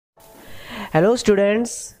Hello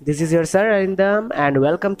students, this is your Sir Arindam and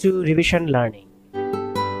welcome to Revision Learning.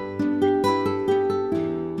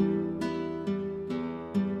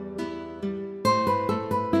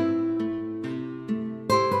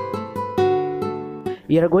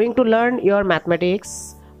 We are going to learn your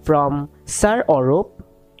mathematics from Sir Arup,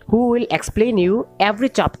 who will explain you every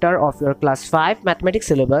chapter of your class 5 mathematics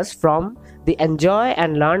syllabus from the Enjoy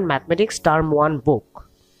and Learn Mathematics Term 1 book.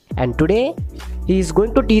 And today he is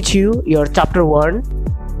going to teach you your chapter 1.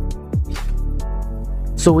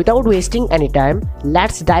 So without wasting any time,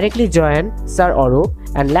 let's directly join Sir Arup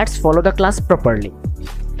and let's follow the class properly.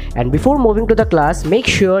 And before moving to the class, make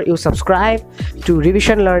sure you subscribe to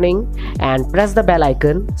Revision Learning and press the bell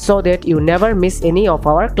icon so that you never miss any of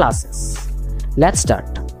our classes. Let's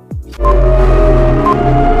start.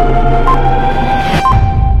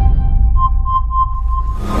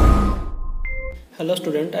 Hello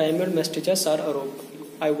student, I am your math teacher Sir Arup.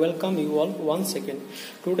 I welcome you all once again.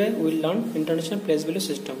 Today we will learn International Place Value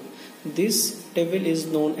System. This table is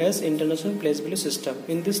known as International Place Value System.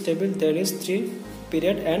 In this table there is 3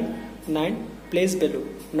 period and 9 place value.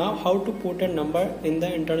 Now how to put a number in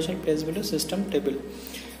the International Place Value System table.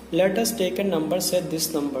 Let us take a number, say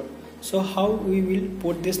this number. So how we will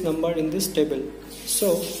put this number in this table?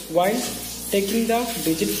 So while taking the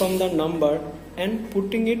digit from the number and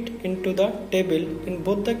putting it into the table, in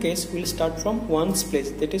both the case we'll start from ones place,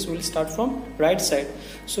 that is we'll start from right side.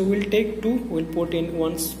 So we'll take 2, we'll put in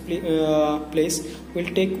ones place, we'll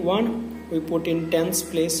take 1, we put in tens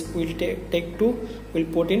place, we'll take 2, we'll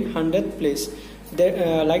put in 100th place.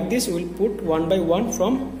 Like this we'll put one by one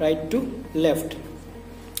from right to left.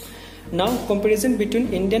 Now comparison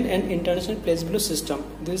between Indian and International Place Value System.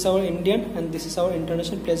 This is our Indian and this is our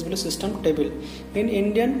International Place Value System table. In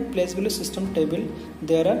Indian Place Value System table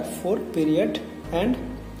there are 4 period and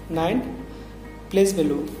 9 place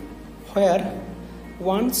value, where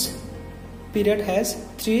one's period has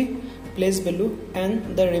 3 place value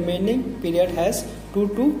and the remaining period has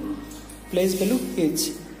 2 place value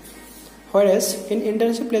each. Whereas in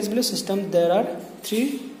International Place Value System there are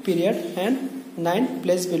 3 period and 9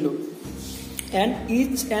 place value, and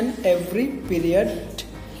each and every period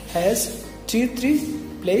has 3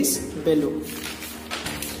 place value.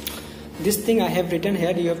 This thing I have written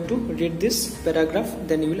here, you have to read this paragraph,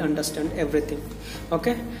 then you will understand everything.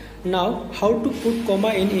 Okay, now how to put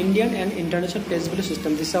comma in Indian and International Place Value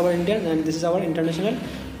System. This is our Indian and this is our International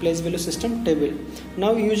Place Value System table.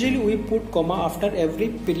 Now usually we put comma after every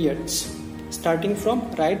periods, starting from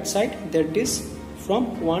right side, that is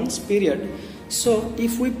from one's period. So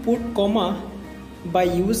if we put comma by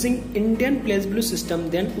using Indian Place Value System,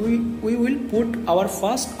 then we will put our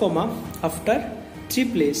first comma after 3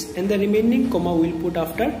 place and the remaining comma we will put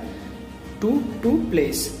after 2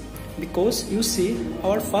 place, because you see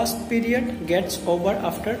our first period gets over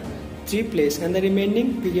after 3 place and the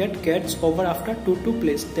remaining period gets over after 2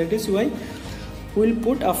 place. That is why we will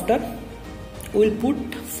put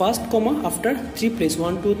first comma after 3 place,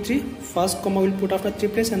 1 2 3, first comma will put after 3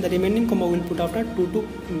 place and the remaining comma will put after 2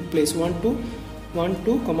 place, 1 2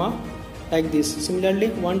 comma, like this. Similarly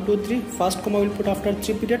 1 2 3, first comma will put after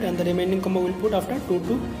 3 period and the remaining comma will put after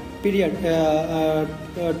 2 period,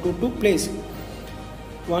 2 place,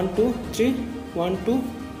 1 2 3 1 2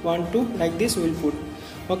 1 2, like this we will put.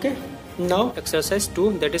 Okay, now exercise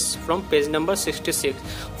 2, that is from page number 66.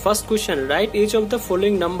 First question, write each of the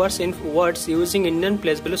following numbers in words using Indian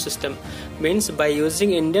Place Value System. Means by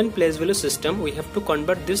using Indian Place Value System we have to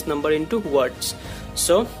convert this number into words.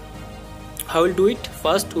 So how we'll do it?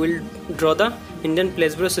 First we'll draw the Indian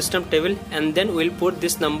Place Value System table and then we'll put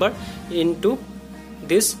this number into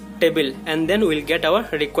this table and then we'll get our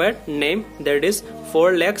required name, that is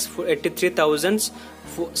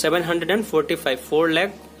 4,83,745.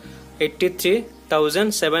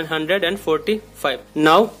 4,83,745.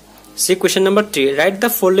 Now see question number 3. Write the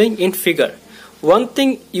following in figure. One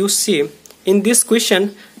thing you see in this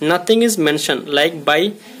question, nothing is mentioned, like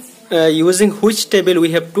by using which table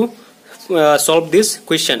we have to solve this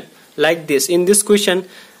question. Like this, in this question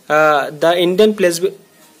the Indian place,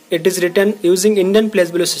 it is written using Indian Place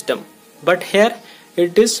Value System, but here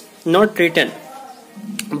it is not written.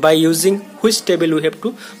 By using which table we have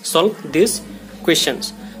to solve these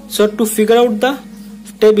questions. So to figure out the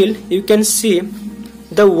table, you can see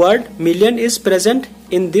the word million is present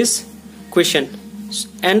in this question,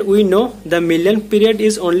 and we know the million period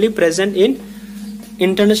is only present in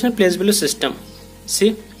International Place Value System.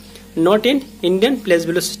 See, not in Indian Place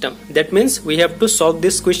Value System. That means we have to solve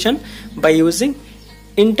this question by using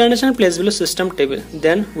International Place Value System table.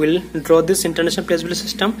 Then we'll draw this International Place Value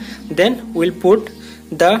System. Then we'll put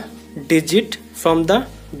the digit from the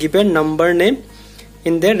given number name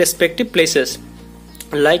in their respective places.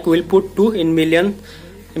 Like we'll put 2 in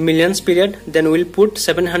millions period, then we'll put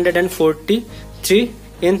 743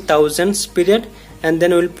 in thousands period, and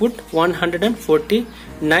then we'll put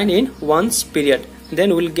 149 in ones period.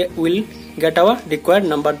 Then we'll get our required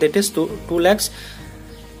number, that is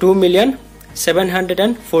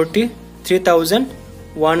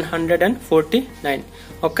 2,743,149.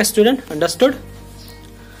 Okay student, understood?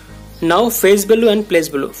 Now face value and place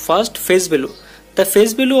value. First, face value. The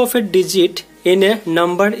face value of a digit in a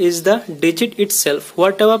number is the digit itself,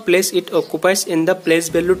 whatever place it occupies in the place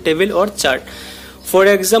value table or chart. For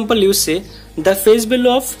example, you say the face value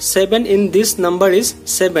of 7 in this number is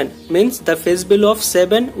 7, means the face value of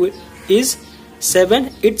 7 is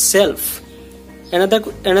 7 itself. Another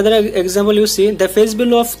example, you see the face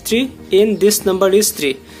value of 3 in this number is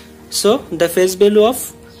 3, so the face value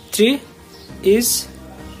of 3 is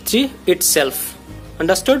 3 itself.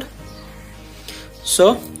 Understood?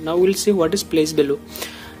 So now we'll see what is place value.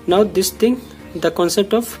 Now this thing, the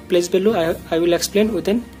concept of place value, I will explain with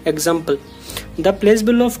an example. The place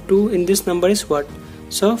value of 2 in this number is what?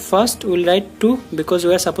 So first we'll write 2, because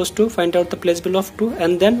we are supposed to find out the place value of 2,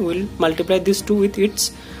 and then we'll multiply this 2 with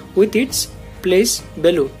its place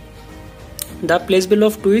value. The place value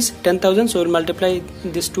of 2 is 10,000, so we'll multiply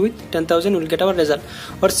this 2 with 10,000, we'll get our result.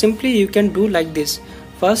 Or simply you can do like this.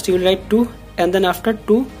 First you will write 2, and then after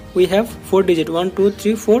 2 we have 4 digit, 1 2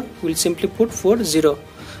 3 4, we'll simply put 4 0.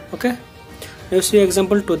 Okay, now see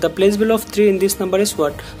example 2. The place value of 3 in this number is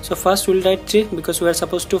what? So first we'll write 3, because we are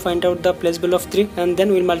supposed to find out the place value of 3, and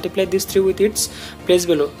then we'll multiply this 3 with its place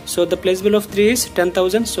value. So the place value of 3 is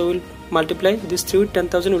 10,000, so we'll multiply this 3 with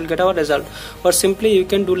 10,000, we'll get our result. Or simply you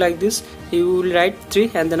can do like this, you will write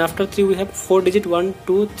 3, and then after 3 we have 4 digit, 1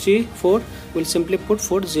 2 3 4, we'll simply put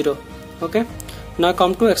 4 0. Okay, now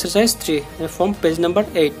come to exercise 3 from page number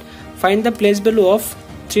 8. Find the place value of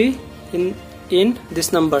 3 in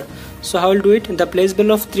this number. So how we'll do it? The place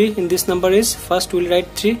value of 3 in this number is, first we'll write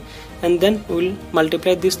 3, and then we'll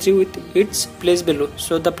multiply this 3 with its place value.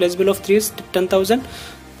 So the place value of 3 is 10,000,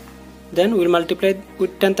 then we'll multiply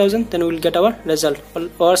with 10,000, then we'll get our result.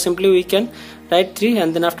 Or simply we can write 3,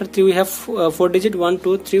 and then after 3 we have 4 digit, 1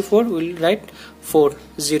 2 3 4, we'll write 4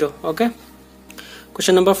 0. Okay,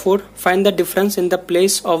 question number 4. Find the difference in the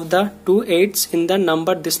place of the 2 8s in the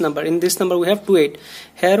number this number. In this number we have 2 8,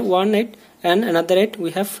 here 1 8 and another 8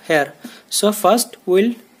 we have here. So first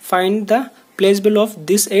we'll find the place value of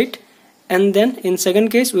this 8, and then in second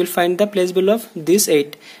case we'll find the place value of this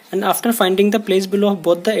 8, and after finding the place value of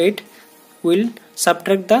both the 8, we'll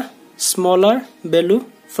subtract the smaller value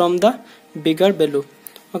from the bigger value.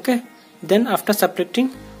 Okay, then after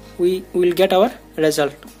subtracting we will get our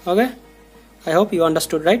result. Okay, I hope you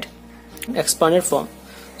understood, right? Expanded form.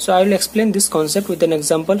 So I will explain this concept with an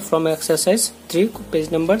example from exercise 3, page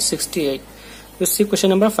number 68. You see question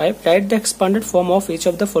number 5. Write the expanded form of each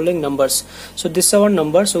of the following numbers. So this is our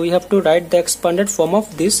number, so we have to write the expanded form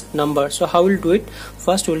of this number. So how we'll do it?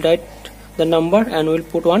 First we'll write the number and we'll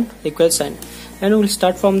put one equal sign, and we'll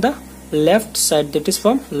start from the left side, that is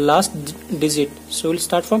from last digit. So we'll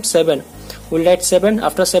start from 7. We'll write 7.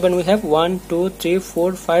 After 7 we have 1 2 3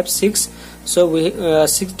 4 5 6, so we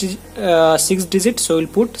 6 digits, so we'll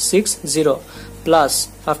put 6 0. Plus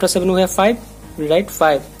after 7 we have 5, we'll write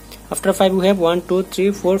 5. After 5 we have 1 2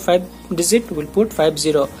 3 4 5 digit, we'll put 5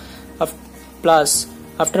 0. Plus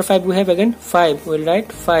after 5 we have again 5, we'll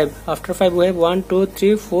write 5. After 5 we have 1 2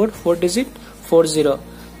 3 4 4 digit, 4 0.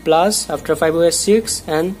 Plus after 5 we have 6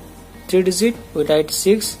 and 3 digit, we write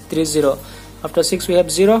 6 3 0. After 6 we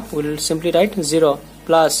have 0, we'll simply write 0.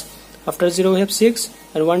 Plus after 0 we have 6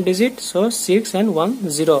 and 1 digit, so 6 and 1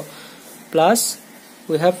 0. Plus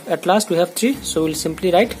we have, at last we have 3, so we'll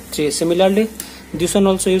simply write 3. Similarly this one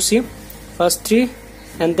also, you see, first 3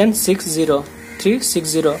 and then 6 0, 3 6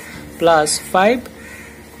 0. Plus 5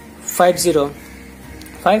 5 0,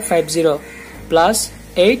 5 5 0. Plus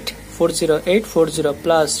 8 4 0, 8 4 0.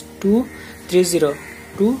 Plus 2 3 0,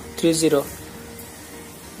 2 3 0.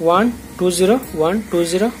 1 2 0, 1 2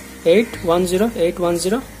 0, 8 1 0, 8 1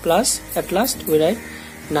 0. Plus at last we write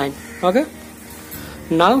 9. Okay,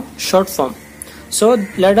 now short form. So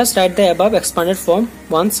let us write the above expanded form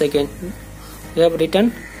once again. We have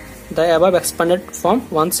written the above expanded form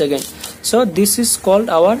once again. So this is called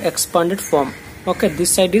our expanded form. Okay, this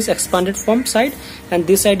side is expanded form side, and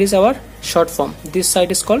this side is our short form. This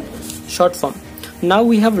side is called short form. Now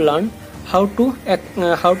we have learned how to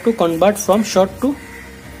convert from short to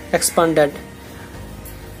expanded.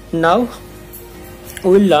 Now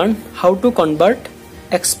we will learn how to convert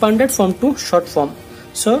expanded form to short form.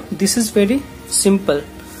 So this is very simple.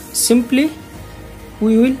 Simply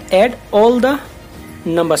we will add all the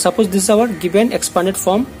numbers. Suppose this is our given expanded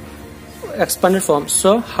form.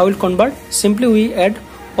 So how will convert? Simply we add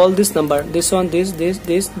all this number, this one,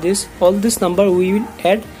 this, all this number we will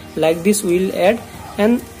add, like this we will add,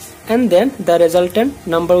 and then the resultant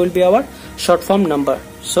number will be our short form number.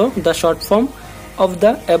 So the short form of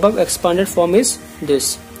the above expanded form is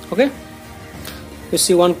this. Okay, you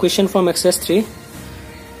see one question from exercise 3.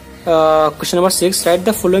 Question number 6, write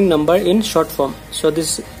the following number in short form. So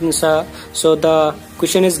so the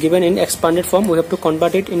question is given in expanded form, we have to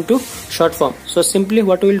convert it into short form. So simply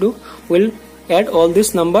what we will do, we'll add all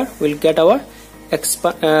this number, we'll get our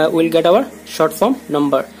short form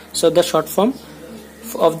number. So the short form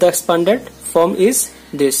of the expanded form is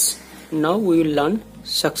this. Now we will learn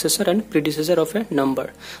successor and predecessor of a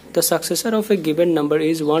number. The successor of a given number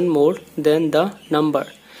is one more than the number.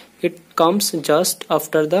 It comes just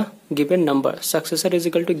after the given number. Successor is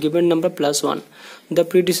equal to given number plus 1. The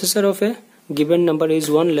predecessor of a given number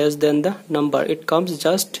is 1 less than the number. It comes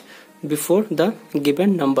just before the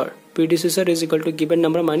given number. Predecessor is equal to given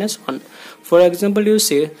number minus 1. For example, you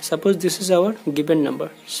say, suppose this is our given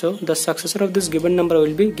number. So the successor of this given number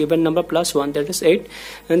will be given number plus 1, that is 8.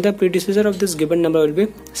 And the predecessor of this given number will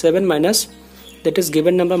be 7 minus, that is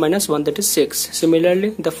given number minus 1, that is 6.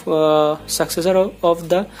 Similarly, the successor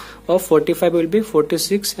of 45 will be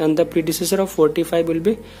 46, and the predecessor of 45 will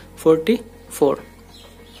be 44.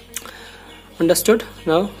 Understood?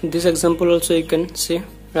 Now this example also you can see,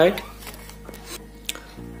 right?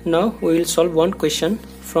 Now we will solve one question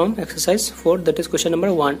from exercise 4, that is question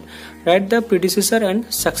number 1. Write the predecessor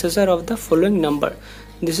and successor of the following number.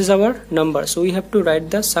 This is our number, so we have to write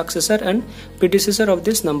the successor and predecessor of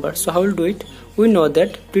this number. So how will do it? We know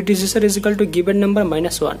that predecessor is equal to given number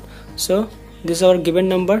minus 1. So this is our given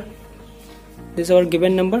number,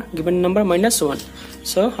 given number minus 1.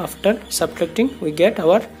 So after subtracting we get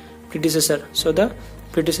our predecessor. So the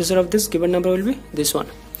predecessor of this given number will be this one.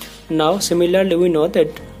 Now similarly we know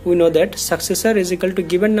that successor is equal to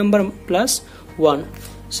given number plus 1.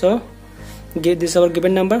 So this is our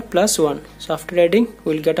given number plus 1. So after adding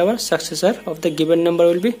we will get our successor of the given number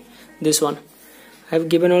will be this one. I have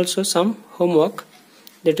given also some homework,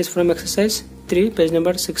 that is from exercise 3, page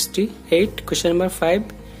number 68, question number 5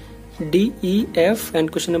 D, E, F, and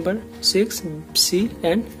question number 6 C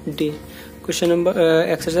and D. Question number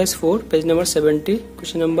exercise 4, page number 70,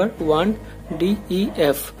 question number 1 D, E,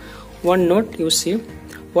 F. One note, you see,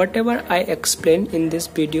 whatever I explain in this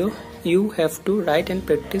video, you have to write and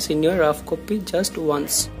practice in your rough copy just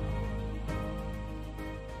once.